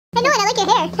I know it, I like your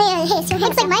hair. Hey, it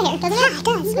looks like my hair, doesn't it? Yeah, it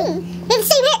does. We have the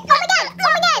same hair. Oh my god! Oh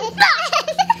my god!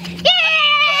 Yeah!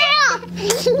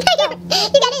 You got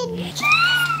it.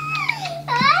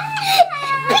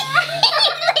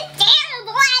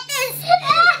 Terrible at this.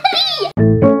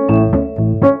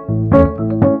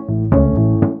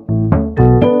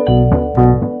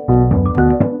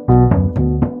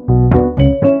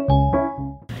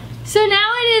 So now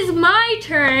it is my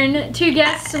turn to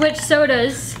guess which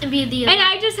sodas. And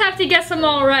I just have to guess them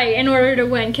all right in order to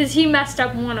win, because he messed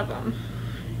up one of them.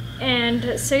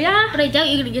 And so yeah. But I doubt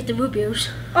you're gonna get the root beers.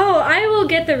 Oh, I will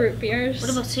get the root beers. What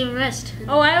about the rest?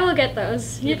 Oh, I will get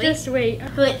those. You just wait.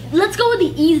 Wait, let's go with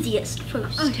the easiest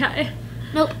first. Okay.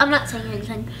 Nope, I'm not saying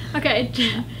anything. Okay.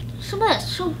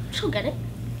 Celeste, she'll get it.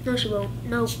 No, she won't.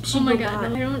 No, she Oh my will god,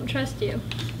 not. I don't trust you.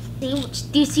 Do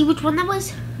you see which one that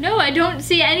was? No, I don't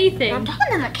see anything. I'm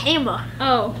talking to the camera.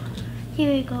 Oh.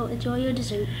 Here you go. Enjoy your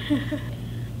dessert.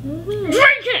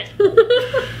 Drink it!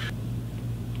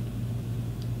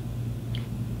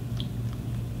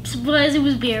 Surprise, it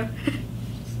was beer.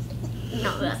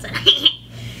 No, that's it.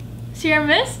 Sierra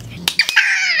Mist? Yes,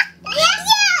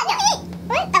 yeah! No,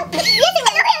 what? Oh, yes, it was.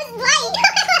 It was light.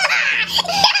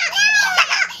 Yeah!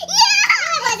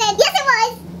 Yes, it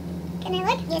was. Can I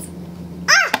look? Yes.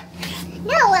 Ah!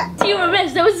 No. Sierra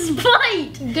Mist, that was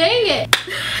Sprite. Dang it.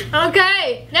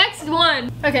 Okay, next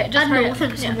one. Okay, just hurry up.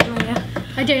 Yeah.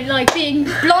 I didn't like being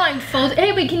blindfolded.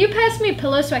 Hey, wait, can you pass me a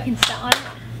pillow so I can sit on it?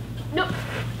 No.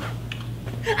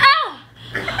 Ah!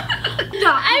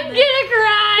 I'm gonna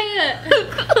cry!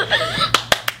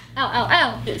 Ow, ow,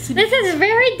 ow. This is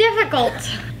very difficult.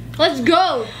 Let's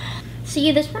go.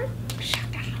 See this one?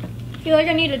 I feel like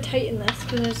I need to tighten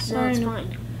this. No, it's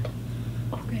fine.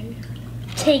 Okay.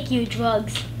 Take your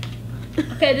drugs.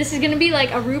 Okay, this is gonna be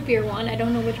like a root beer one. I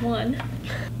don't know which one.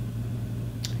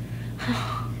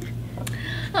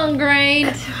 Oh,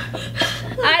 great.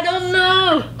 I don't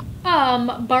know.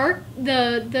 Bart,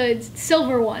 the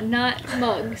silver one, not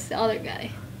Muggs, the other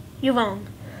guy. You're wrong.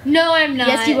 No, I'm not.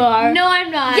 Yes, you are. No,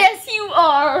 I'm not. Yes, you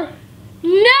are.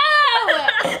 No!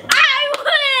 I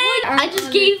win! I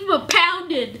just gave him a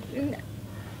pounded.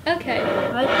 Okay.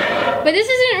 But this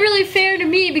isn't really fair to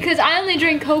me because I only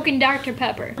drink Coke and Dr.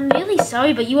 Pepper. I'm really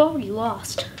sorry, but you already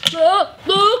lost. I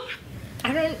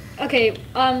don't, okay,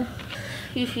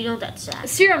 If you know that's sad.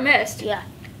 Sierra Mist. Yeah.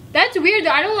 That's weird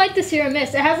though. I don't like the Sierra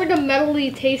Mist. It has like a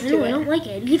metally taste to I it. don't like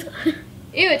it either.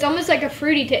 Ew, it's almost like a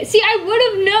fruity taste. See, I would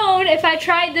have known if I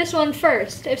tried this one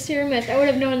first. If Sierra Mist, I would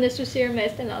have known this was Sierra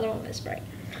Mist and the other one was Sprite.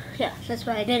 Yeah, that's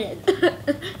why I did it.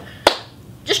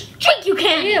 Just drink, you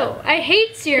can. Ew, I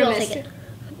hate Sierra I'll Mist. take it.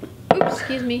 Oops,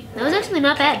 excuse me. That was actually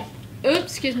not bad. Oops,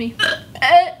 excuse me.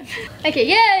 Okay,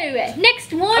 yay!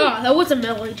 Next one. Oh, that was a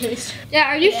mellow taste. Yeah,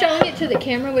 are you showing it to the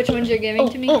camera which ones you're giving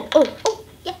to me? Oh,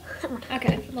 yeah. That one.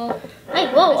 Okay, well. Hey,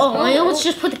 whoa, I almost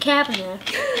just put the cap in there.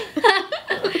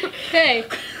 Hey.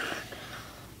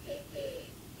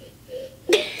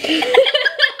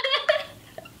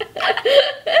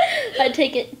 I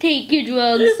take it. Take your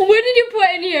drugs. What did you put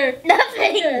in here?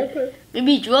 Nothing.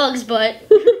 Maybe drugs, but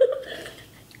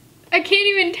I can't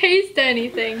even taste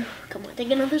anything. come on,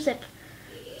 take another sip.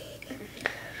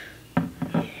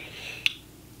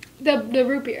 The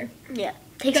root beer. Yeah.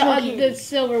 Take some more candy. The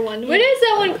silver one. What is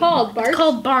that one called? Bars? It's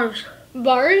called bars.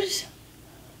 Bars?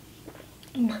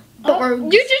 Bars.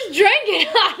 You just drank it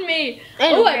on me.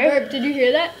 Oh, I burped. Did you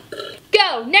hear that?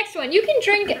 Go. Next one. You can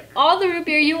drink all the root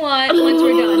beer you want once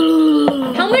we're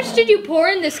done. How much did you pour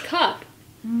in this cup?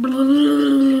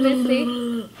 Let's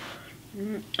see.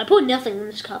 I put nothing in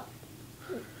this cup.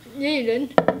 Yeah, you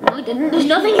did. No, I didn't. There's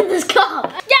nothing in this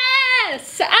cup.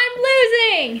 Yes! I'm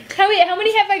losing. How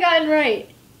many have I gotten right?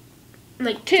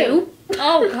 Like 2.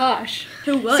 Oh gosh.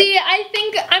 What? See, I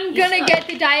think I'm gonna get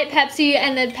the Diet Pepsi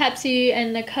and the Pepsi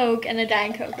and the Coke and the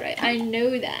Diet Coke right. I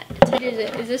know that. What is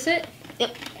it? Is this it?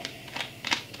 Yep.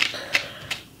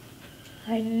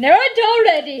 I know it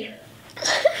already.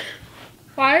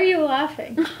 Why are you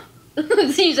laughing?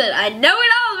 She said, I know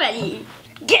it already.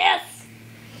 Yes.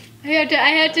 I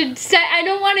had to say. I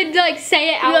don't want to like say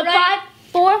it You have outright.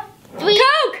 5, 4, 3.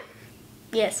 Coke.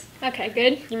 Yes. Okay,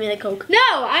 good. Give me the Coke. No,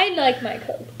 I like my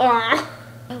Coke. I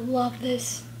love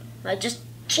this. just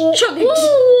chug it.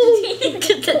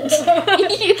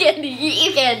 You candy.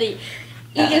 You candy.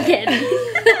 You candy.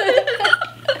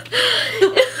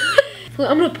 Well,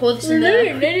 I'm gonna pour this in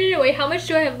there. No. Wait, how much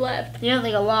do I have left? You have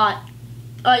like a lot.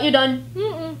 You're done.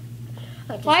 Mm-mm.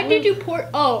 Why did you pour?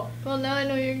 Oh, well now I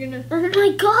know you're gonna. Oh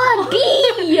my God, B!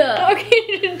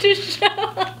 Okay, just shut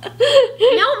up.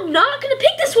 Now I'm not gonna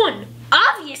pick this one.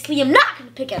 Obviously, I'm not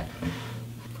gonna pick it.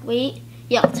 Wait.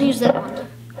 Yeah, let's use that one.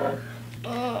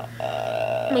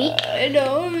 Wait.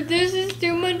 No, this is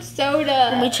too much Let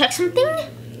soda. me check something.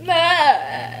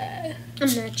 Ah. I'm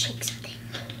gonna check something.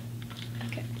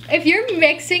 Okay. If you're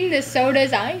mixing the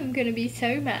sodas, I'm gonna be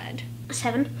so mad.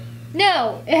 7.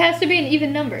 No, it has to be an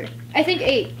even number. I think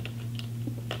 8.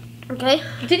 Okay.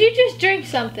 Did you just drink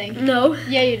something? No.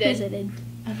 Yeah, you Yes, did.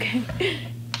 I did. Okay.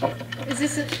 Is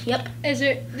this? Yep.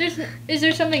 Is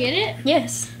there something in it?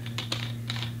 Yes.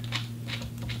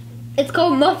 It's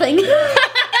called nothing.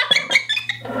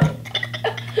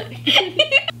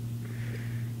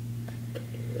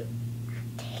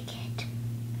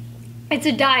 It's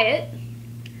a diet.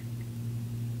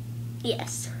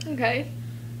 Yes. Okay.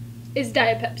 It's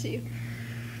Diet Pepsi.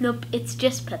 Nope, it's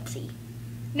just Pepsi.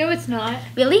 No, it's not.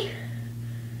 Really?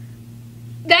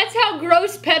 That's how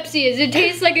gross Pepsi is. It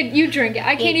tastes like you drink it.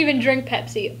 I can't even drink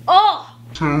Pepsi. Oh!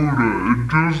 Soda, it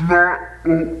does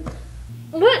not.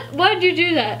 What? Why'd you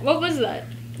do that? What was that?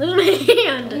 Look at my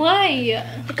hand. Why?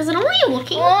 Because I don't want you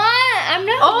looking. What? I'm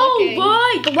not looking.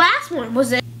 right. The last one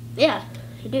was it. Yeah,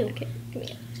 I do. Okay, come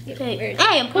here. Okay. Where is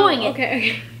Hey, I'm pouring Oh, it.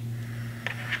 okay.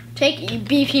 Take it, you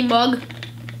beefy mug.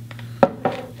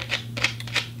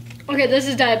 Okay, this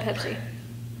is Diet Pepsi.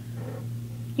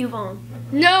 You've on.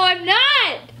 No, I'm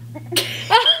not!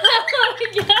 Oh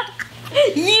my god!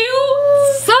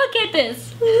 You suck at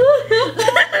this.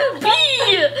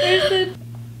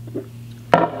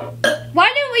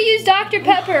 Why didn't we use Dr.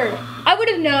 Pepper? I would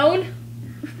have known.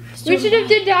 We should have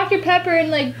did Dr. Pepper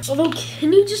and like. Although,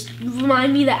 can you just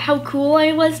remind me that how cool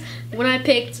I was when I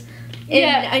picked? And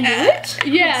Yeah. I knew it.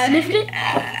 Yeah. I sniffed it.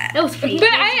 That was pretty. But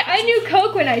I knew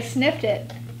Coke when I sniffed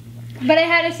it. But I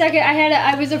had a second.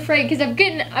 I was afraid because I've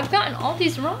gotten all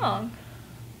these wrong.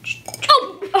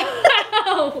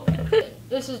 Oh!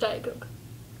 This is Diet Coke.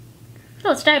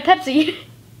 No, it's Diet Pepsi.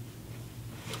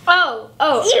 Oh.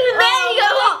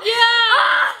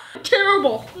 Yeah.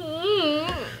 Terrible.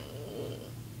 Mm.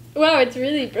 Wow, it's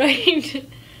really bright.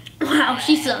 Wow,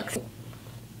 she sucks.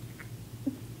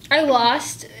 I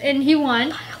lost and he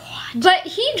won. But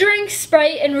he drinks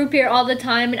Sprite and root beer all the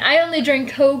time, and I only drink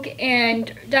Coke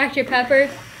and Dr. Pepper.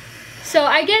 So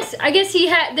I guess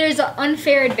there's an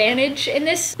unfair advantage in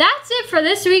this. That's it for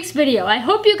this week's video. I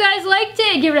hope you guys liked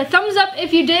it. Give it a thumbs up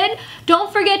if you did.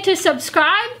 Don't forget to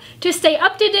subscribe to stay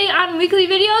up to date on weekly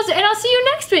videos, and I'll see you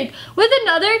next week with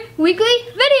another weekly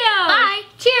video. Bye.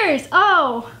 Cheers.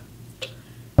 Oh.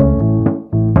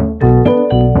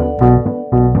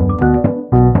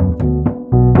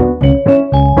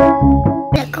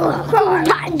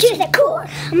 Rotten to the core,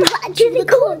 rotten to the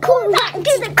core, rotten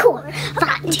to the core,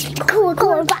 rotten to the core,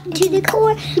 rotten to the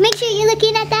core. Make sure you're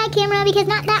looking at that camera because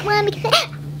not that one because.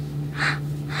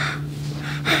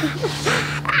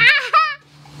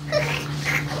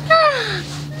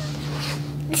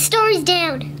 The star is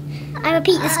down. I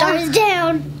repeat, the star is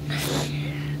down.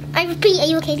 I repeat, are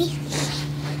you okay, Dee?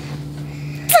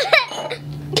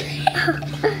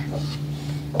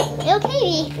 You okay,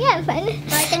 Dee? Yeah, I'm fine.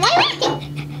 Why are you acting?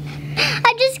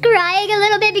 I'm just crying a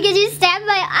little bit because you stabbed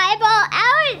my eyeball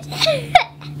out.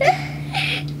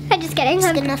 I'm just kidding.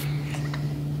 That's good enough.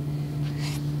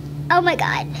 Oh my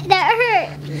god, that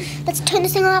hurt. Let's turn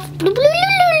this thing off. Bloop, bloop,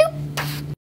 bloop, bloop.